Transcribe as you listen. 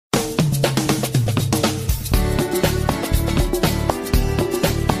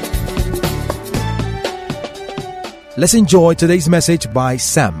Let's enjoy today's message by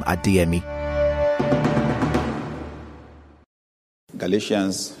Sam Adeyemi.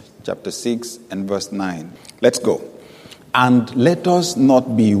 Galatians chapter 6 and verse 9. Let's go. And let us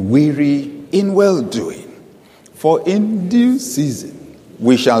not be weary in well-doing, for in due season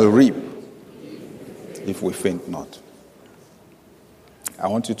we shall reap if we faint not. I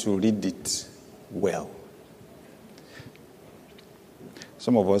want you to read it well.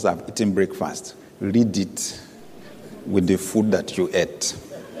 Some of us have eaten breakfast. Read it with the food that you ate.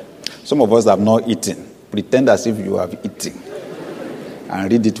 Some of us have not eaten. Pretend as if you have eaten.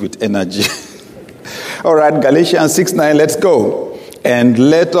 And read it with energy. All right, Galatians 6:9, let's go. And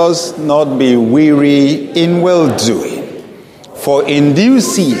let us not be weary in well-doing, for in due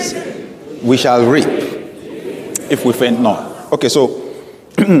season we shall reap, if we faint not. Okay, so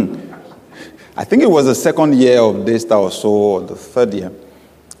I think it was the second year of Daystar or so, or the third year.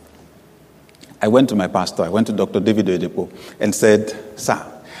 I went to my pastor, I went to Dr. David Oyedepo, and said, "Sir,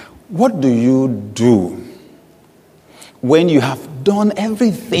 what do you do when you have done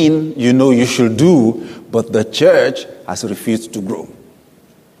everything you know you should do, but the church has refused to grow?"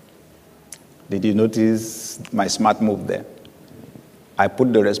 Did you notice my smart move there? I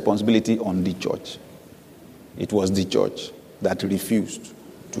put the responsibility on the church. It was the church that refused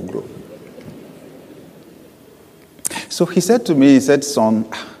to grow. So he said to me, "Son,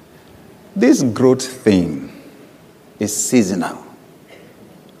 this growth thing is seasonal."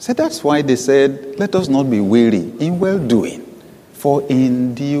 So that's why they said, let us not be weary in well-doing, for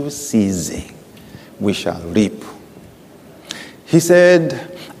in due season we shall reap. He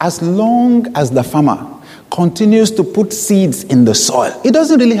said, as long as the farmer continues to put seeds in the soil, he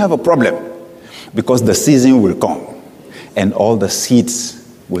doesn't really have a problem, because the season will come and all the seeds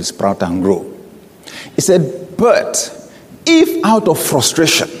will sprout and grow. He said, but if out of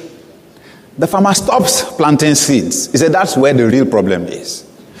frustration the farmer stops planting seeds, he said that's where the real problem is.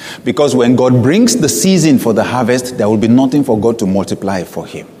 Because when God brings the season for the harvest, there will be nothing for God to multiply for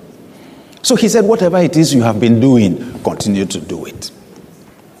him. So he said, whatever it is you have been doing, continue to do it.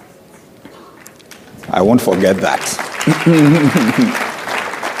 I won't forget that.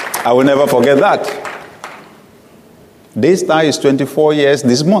 I will never forget that. Daystar is 24 years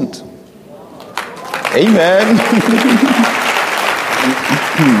this month. Amen.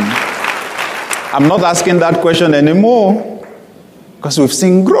 I'm not asking that question anymore, because we've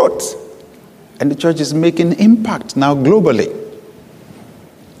seen growth. And the church is making impact now globally.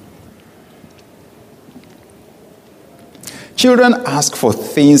 Children ask for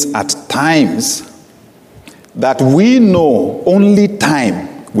things at times that we know only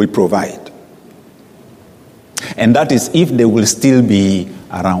time will provide. And that is if they will still be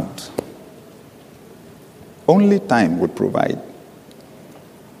around. Only time will provide.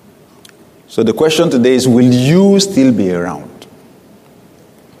 So the question today is, will you still be around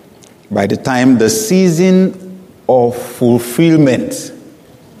by the time the season of fulfillment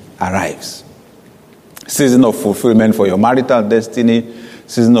arrives? Season of fulfillment for your marital destiny,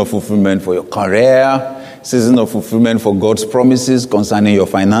 season of fulfillment for your career, season of fulfillment for God's promises concerning your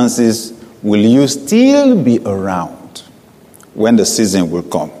finances. Will you still be around when the season will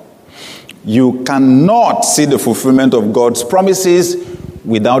come? You cannot see the fulfillment of God's promises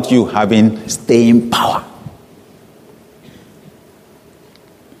without you having staying power.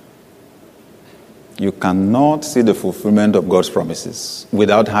 You cannot see the fulfillment of God's promises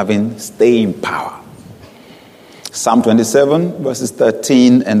without having staying power. Psalm 27, verses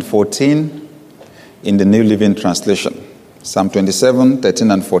 13 and 14 in the New Living Translation. Psalm 27, 13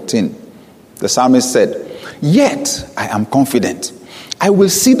 and 14. The psalmist said, "Yet I am confident. I will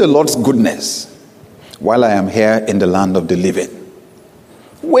see the Lord's goodness while I am here in the land of the living.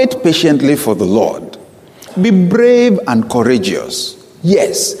 Wait patiently for the Lord. Be brave and courageous.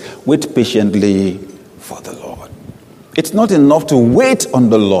 Yes, wait patiently for the Lord." It's not enough to wait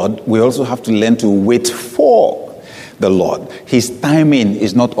on the Lord. We also have to learn to wait for the Lord. His timing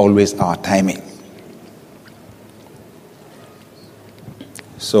is not always our timing.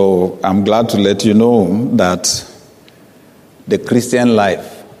 So I'm glad to let you know that the Christian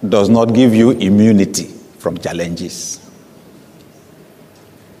life does not give you immunity from challenges.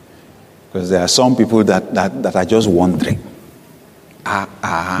 Because there are some people that are just wondering,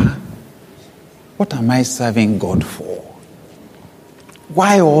 what am I serving God for?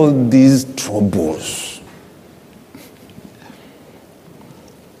 Why all these troubles?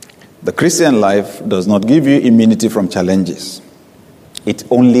 The Christian life does not give you immunity from challenges. It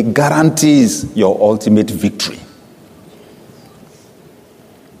only guarantees your ultimate victory.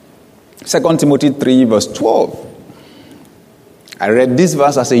 2 Timothy 3 verse 12. I read this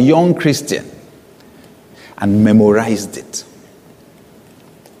verse as a young Christian. and memorized it.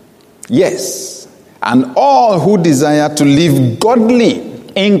 Yes, and all who desire to live godly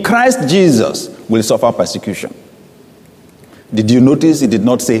in Christ Jesus will suffer persecution. Did you notice it did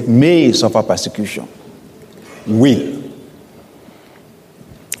not say may suffer persecution? Will.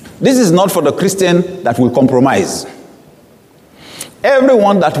 This is not for the Christian that will compromise.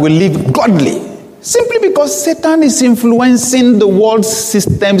 Everyone that will live godly, simply because Satan is influencing the world's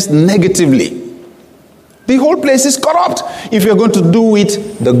systems negatively. The whole place is corrupt. If you're going to do it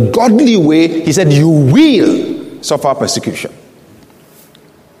the godly way, he said, you will suffer persecution.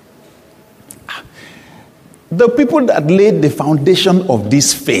 The people that laid the foundation of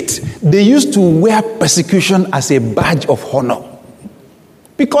this faith, they used to wear persecution as a badge of honor.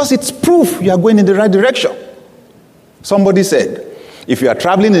 Because it's proof you are going in the right direction. Somebody said, if you are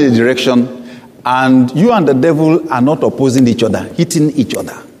traveling in a direction and you and the devil are not opposing each other, hitting each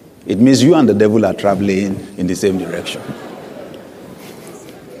other, it means you and the devil are traveling in the same direction.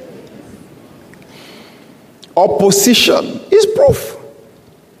 Opposition is proof.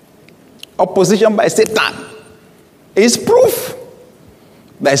 Opposition by Satan is proof.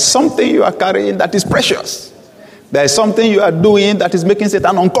 There is something you are carrying that is precious. There is something you are doing that is making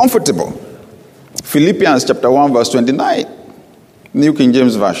Satan uncomfortable. Philippians chapter 1 verse 29. New King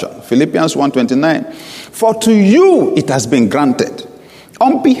James Version. Philippians 1:29. For to you it has been granted,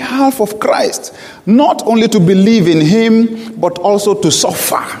 on behalf of Christ, not only to believe in him, but also to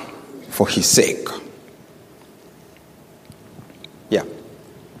suffer for his sake. Yeah.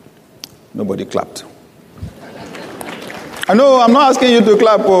 Nobody clapped. I know, I'm not asking you to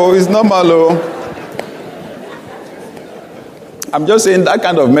clap, oh, it's normal, oh. I'm just saying that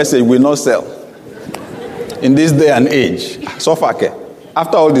kind of message will not sell in this day and age. Suffer, okay.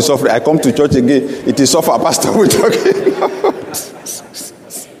 After all the suffering, I come to church again. It is suffer, Pastor, we're talking about.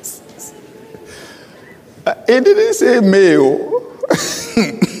 It didn't say male.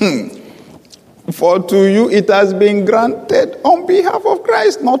 For to you it has been granted on behalf of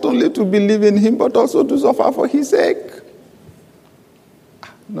Christ, not only to believe in him, but also to suffer for his sake.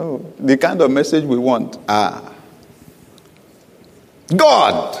 No, the kind of message we want.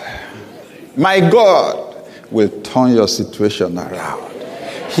 God, my God, will turn your situation around.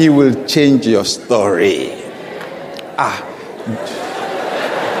 He will change your story.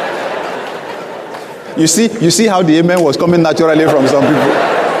 You see how the amen was coming naturally from some people.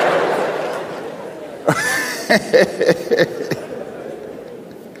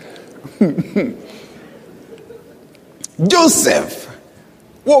 Joseph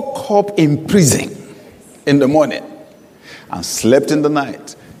woke up in prison in the morning and slept in the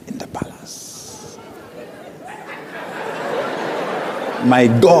night in the palace. My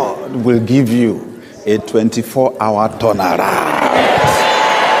God will give you a 24-hour turnaround.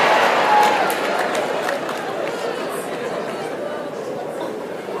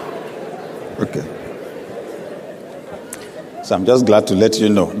 Okay. So I'm just glad to let you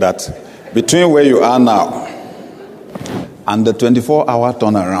know that between where you are now and the 24-hour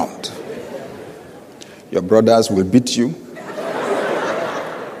turnaround, your brothers will beat you.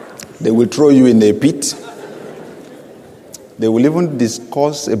 They will throw you in a pit. They will even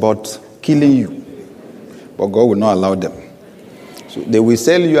discuss about killing you. But God will not allow them. So they will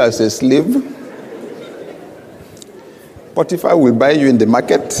sell you as a slave. Potiphar will buy you in the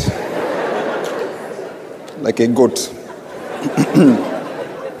market like a goat.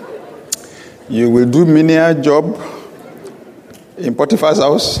 You will do menial job in Potiphar's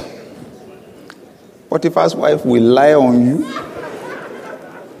house. Potiphar's wife will lie on you.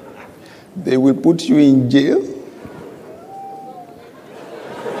 They will put you in jail.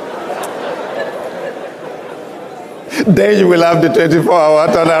 Then you will have the 24-hour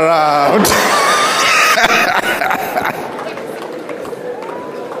turnaround.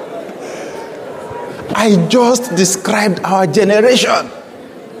 I just described our generation.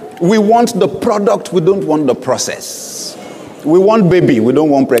 We want the product, we don't want the process. We want baby, we don't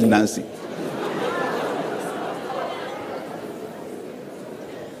want pregnancy.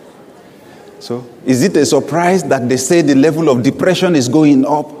 So, is it a surprise that they say the level of depression is going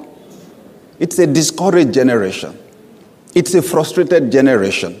up? It's a discouraged generation. It's a frustrated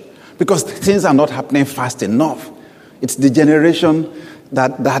generation because things are not happening fast enough. It's the generation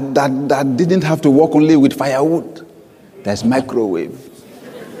that didn't have to work only with firewood. There's microwave.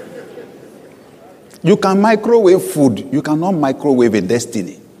 You can microwave food. You cannot microwave a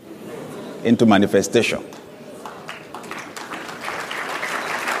destiny into manifestation.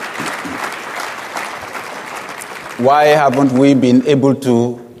 Why haven't we been able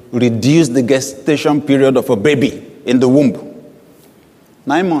to reduce the gestation period of a baby in the womb?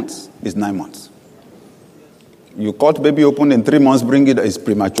 9 months is 9 months. You cut baby open in 3 months, bring it, it's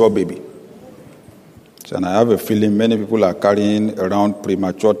premature baby. So, and I have a feeling many people are carrying around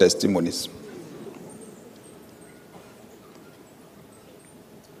premature testimonies.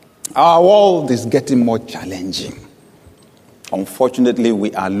 Our world is getting more challenging. Unfortunately,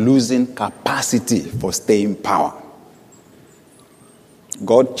 we are losing capacity for staying power.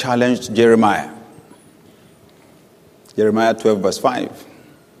 God challenged Jeremiah. Jeremiah 12 verse 5.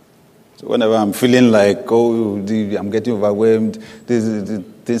 So whenever I'm feeling like, I'm getting overwhelmed,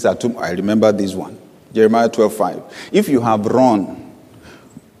 things are too much, I remember this one. Jeremiah 12:5. If you have run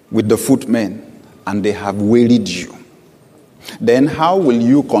with the footmen and they have wearied you, then how will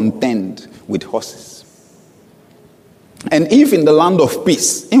you contend with horses? And if in the land of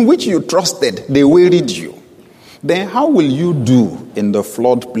peace, in which you trusted, they wearied you, then how will you do in the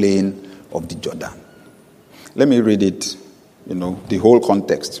floodplain of the Jordan? Let me read it, the whole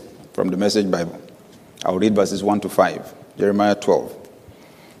context from the Message Bible. I'll read verses 1 to 5. Jeremiah 12.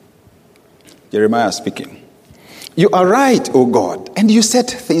 Jeremiah speaking. You are right, O God, and you set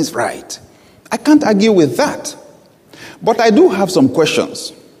things right. I can't argue with that. But I do have some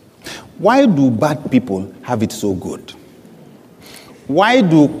questions. Why do bad people have it so good? Why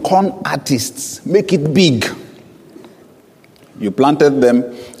do con artists make it big? You planted them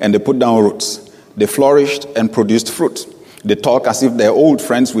and they put down roots. They flourished and produced fruit. They talk as if they're old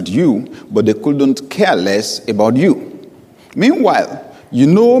friends with you, but they couldn't care less about you. Meanwhile, you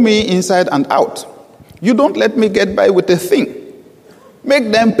know me inside and out. You don't let me get by with a thing.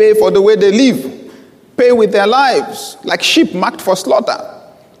 Make them pay for the way they live. Pay with their lives, like sheep marked for slaughter.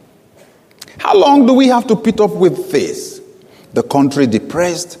 How long do we have to put up with this? The country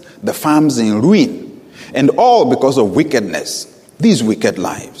depressed, the farms in ruin, and all because of wickedness, these wicked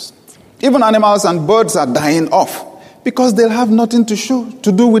lives. Even animals and birds are dying off because they'll have nothing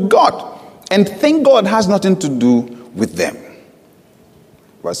to do with God, and think God has nothing to do with them.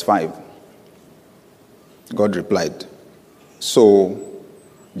 Verse 5. God replied, so,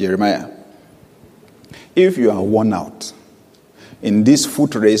 Jeremiah, if you are worn out in this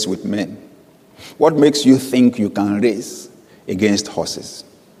foot race with men, what makes you think you can race against horses?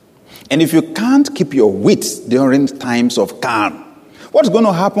 And if you can't keep your wits during times of calm, what's going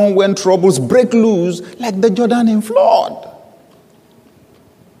to happen when troubles break loose like the Jordan in flood?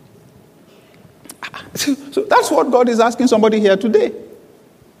 So that's what God is asking somebody here today.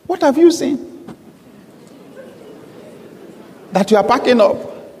 What have you seen that you are packing up?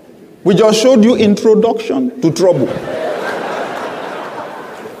 We just showed you introduction to trouble.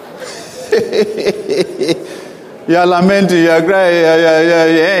 You are lamenting, you are crying,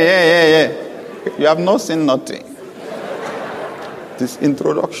 yeah. You have not seen nothing. This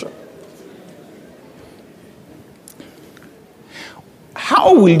introduction.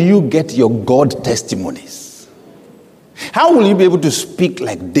 How will you get your God testimonies? How will you be able to speak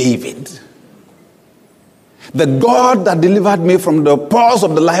like David? The God that delivered me from the paws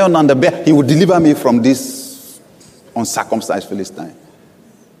of the lion and the bear, he will deliver me from this uncircumcised Philistine.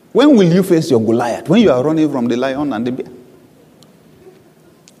 When will you face your Goliath? When you are running from the lion and the bear?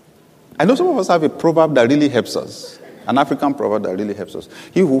 I know some of us have a proverb that really helps us. An African proverb that really helps us.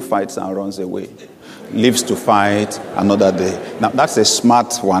 He who fights and runs away lives to fight another day. Now, that's a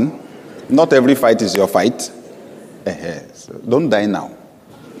smart one. Not every fight is your fight. So don't die now.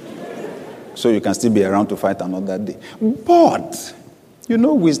 So you can still be around to fight another day. But,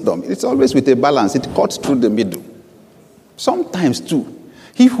 wisdom. It's always with a balance. It cuts through the middle. Sometimes, too,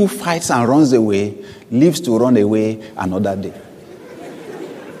 he who fights and runs away lives to run away another day.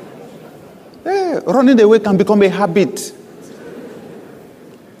 Running away can become a habit.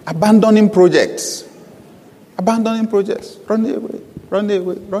 Abandoning projects. Running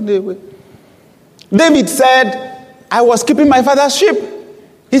away. David said, I was keeping my father's sheep.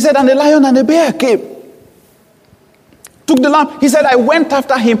 He said, and the lion and the bear came. Took the lamb. He said, I went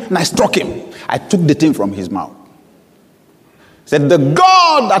after him and I struck him. I took the thing from his mouth. He said, the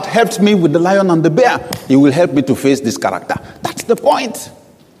God that helped me with the lion and the bear, he will help me to face this character. That's the point.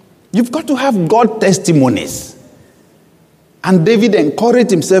 You've got to have God testimonies. And David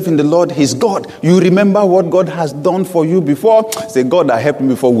encouraged himself in the Lord, his God. You remember what God has done for you before? Say, God that helped me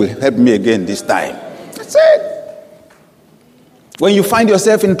before will help me again this time. That's it. When you find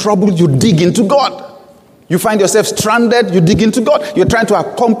yourself in trouble, you dig into God. You find yourself stranded, you dig into God. You're trying to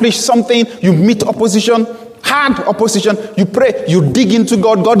accomplish something, you meet opposition, hard opposition, you pray, you dig into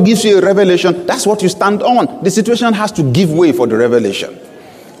God. God gives you a revelation. That's what you stand on. The situation has to give way for the revelation.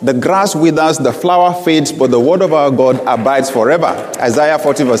 The grass withers, the flower fades, but the word of our God abides forever. Isaiah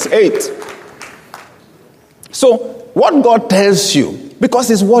 40 verse 8. So, what God tells you, because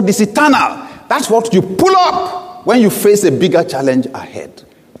his word is eternal, That's what you pull up when you face a bigger challenge ahead.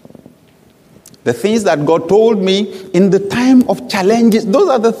 The things that God told me in the time of challenges, those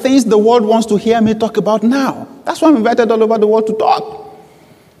are the things the world wants to hear me talk about now. That's why I'm invited all over the world to talk.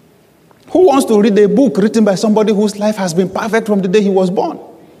 Who wants to read a book written by somebody whose life has been perfect from the day he was born?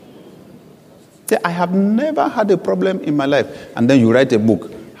 I have never had a problem in my life. And then you write a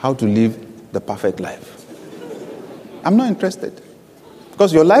book, How to Live the Perfect Life. I'm not interested.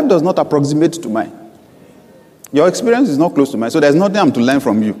 Because your life does not approximate to mine. Your experience is not close to mine. So there's nothing I'm to learn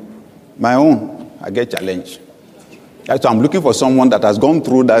from you. My own, I get challenged. So I'm looking for someone that has gone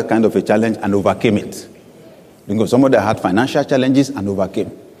through that kind of a challenge and overcame it. Looking for somebody that had financial challenges and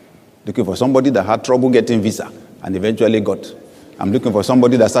overcame. Looking for somebody that had trouble getting visa and eventually got. I'm looking for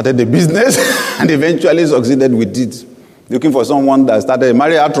somebody that started a business and eventually succeeded with it. Looking for someone that started a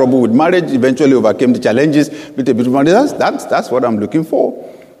marriage, had trouble with marriage, eventually overcame the challenges with a beautiful marriage. That's what I'm looking for.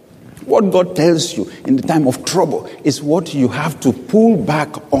 What God tells you in the time of trouble is what you have to pull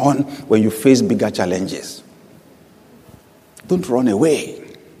back on when you face bigger challenges. Don't run away.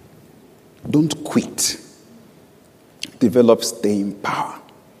 Don't quit. Develop staying power.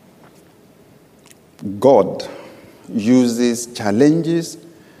 God uses challenges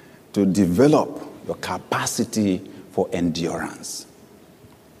to develop your capacity for endurance.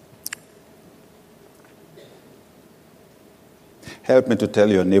 Help me to tell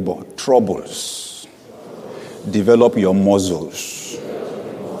your neighbor, troubles develop your muscles.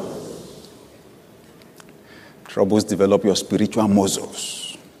 Troubles develop your spiritual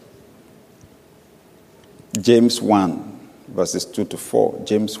muscles. James 1 verses 2 to 4.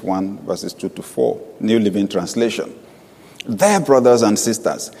 James 1 verses 2 to 4. New Living Translation. There, brothers and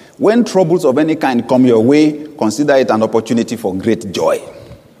sisters, when troubles of any kind come your way, consider it an opportunity for great joy.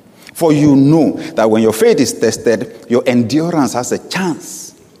 For you know that when your faith is tested, your endurance has a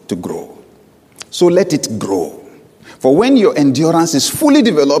chance to grow. So let it grow. For when your endurance is fully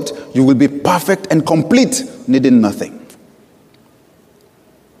developed, you will be perfect and complete, needing nothing.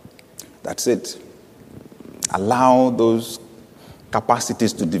 That's it. Allow those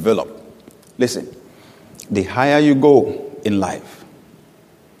capacities to develop. Listen, the higher you go in life,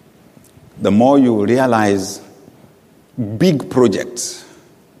 the more you realize big projects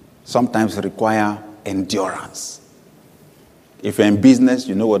sometimes require endurance. If you're in business,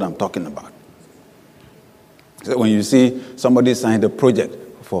 you know what I'm talking about. So when you see somebody signed a project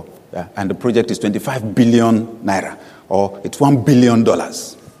and the project is 25 billion naira or it's $1 billion,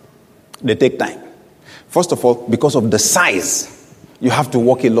 they take time. First of all, because of the size, you have to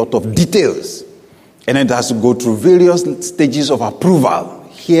work a lot of details. And it has to go through various stages of approval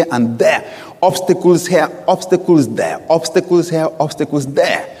here and there. Obstacles here, obstacles there, obstacles here, obstacles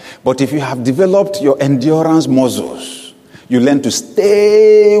there. But if you have developed your endurance muscles, you learn to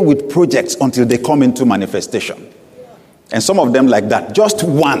stay with projects until they come into manifestation. And some of them like that, just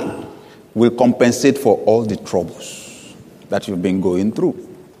one will compensate for all the troubles that you've been going through.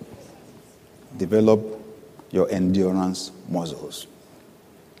 Develop your endurance muscles.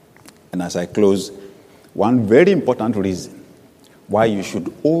 And as I close, one very important reason why you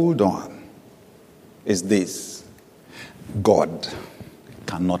should hold on is this: God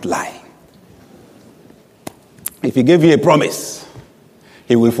cannot lie. If he gave you a promise,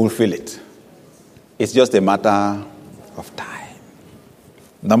 he will fulfill it. It's just a matter of time.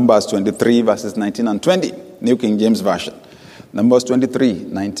 Numbers 23 verses 19 and 20, New King James Version. Numbers 23,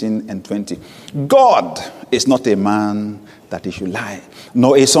 19 and 20. God is not a man that he should lie,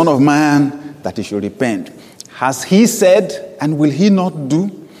 nor a son of man that he should repent. Has he said, and will he not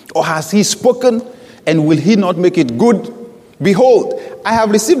do? Or has he spoken, and will he not make it good? Behold, I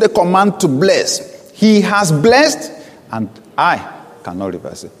have received a command to bless. He has blessed, and I cannot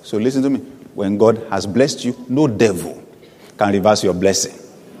reverse it. So listen to me. When God has blessed you, no devil can reverse your blessing.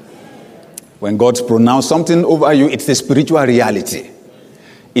 When God's pronounced something over you, it's a spiritual reality.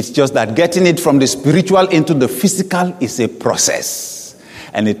 It's just that getting it from the spiritual into the physical is a process.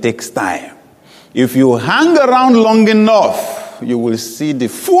 And it takes time. If you hang around long enough, you will see the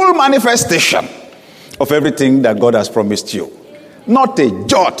full manifestation of everything that God has promised you. Not a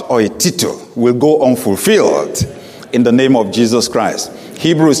jot or a tittle will go unfulfilled in the name of Jesus Christ.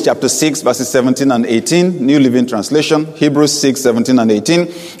 Hebrews chapter 6 verses 17 and 18, New Living Translation. Hebrews 6, 17 and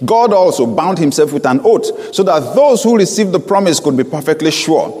 18. God also bound himself with an oath so that those who received the promise could be perfectly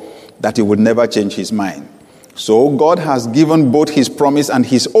sure that he would never change his mind. So God has given both his promise and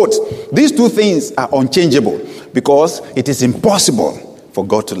his oath. These two things are unchangeable because it is impossible for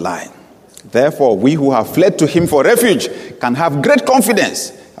God to lie. Therefore, we who have fled to him for refuge can have great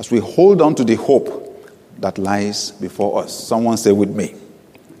confidence as we hold on to the hope that lies before us. Someone say with me,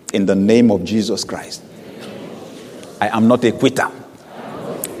 In the name of Jesus Christ. I am not a quitter.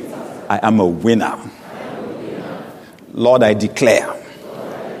 I am a winner. Lord, I declare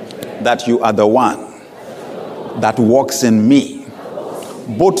that you are the one that works in me,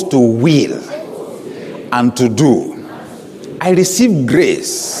 both to will and to do. I receive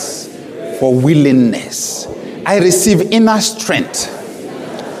grace for willingness. I receive inner strength,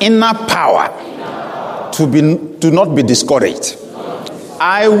 inner power to not be discouraged.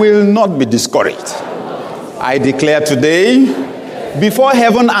 I will not be discouraged. I declare today, before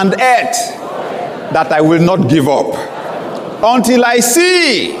heaven and earth, that I will not give up until I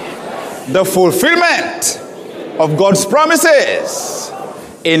see the fulfillment of God's promises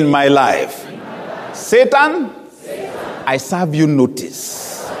in my life. Satan, I serve you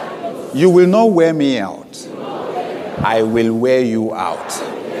notice. You will not wear me out. I will wear you out.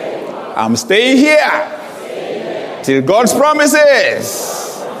 I'm staying here till God's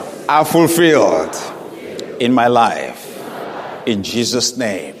promises are fulfilled in my life. In Jesus'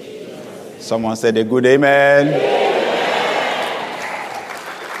 name. Someone said a good amen.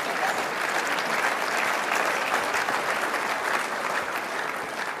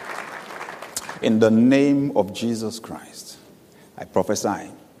 In the name of Jesus Christ, I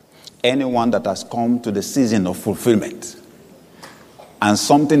prophesy, anyone that has come to the season of fulfillment and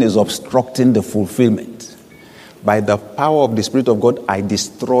something is obstructing the fulfillment, by the power of the Spirit of God, I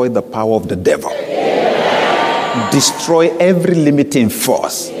destroy the power of the devil. Destroy every limiting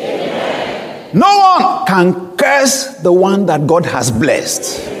force. No one can curse the one that God has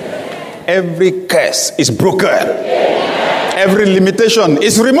blessed. Every curse is broken. Every limitation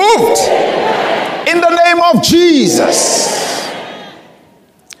is removed. In the name of Jesus.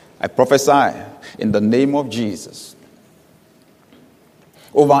 I prophesy in the name of Jesus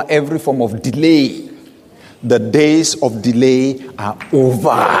over every form of delay. The days of delay are over.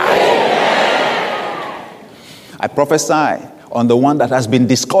 I prophesy on the one that has been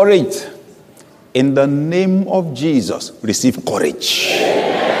discouraged. In the name of Jesus, receive courage.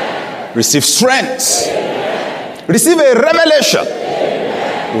 Receive strength. Receive a revelation.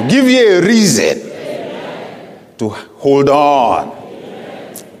 To give you a reason to hold on.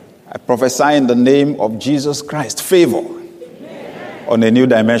 I prophesy in the name of Jesus Christ, favor on a new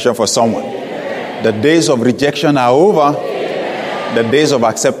dimension for someone. The days of rejection are over. The days of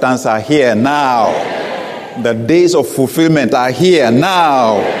acceptance are here now. The days of fulfillment are here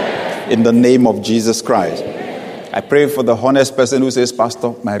now. In the name of Jesus Christ. I pray for the honest person who says,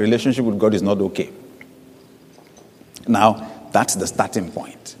 Pastor, my relationship with God is not okay. Now, that's the starting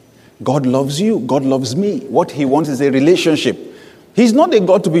point. God loves you. God loves me. What he wants is a relationship. He's not a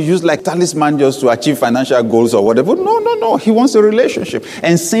God to be used like talisman just to achieve financial goals or whatever. No. He wants a relationship.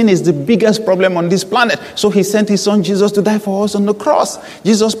 And sin is the biggest problem on this planet. So he sent his son Jesus to die for us on the cross.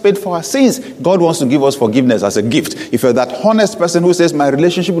 Jesus paid for our sins. God wants to give us forgiveness as a gift. If you're that honest person who says, my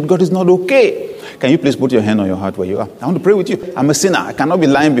relationship with God is not okay, can you please put your hand on your heart where you are? I want to pray with you. I'm a sinner. I cannot be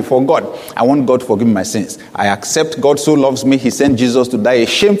lying before God. I want God to forgive me my sins. I accept God so loves me. He sent Jesus to die a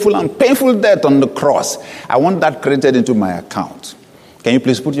shameful and painful death on the cross. I want that credited into my account. Can you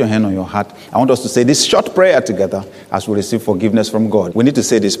please put your hand on your heart? I want us to say this short prayer together as we receive forgiveness from God. We need to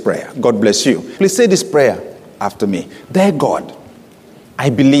say this prayer. God bless you. Please say this prayer after me. Dear God,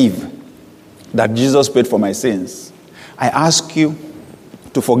 I believe that Jesus paid for my sins. I ask you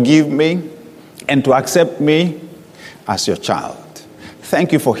to forgive me and to accept me as your child.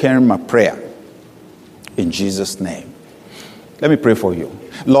 Thank you for hearing my prayer. In Jesus' name. Let me pray for you.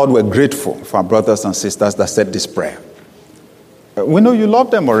 Lord, we're grateful for our brothers and sisters that said this prayer. We know you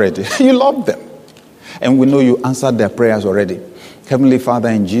love them already. You love them. And we know you answered their prayers already. Heavenly Father,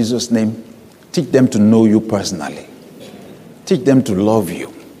 in Jesus' name, teach them to know you personally. Teach them to love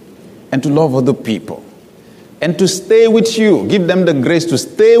you and to love other people and to stay with you. Give them the grace to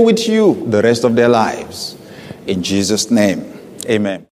stay with you the rest of their lives. In Jesus' name, amen.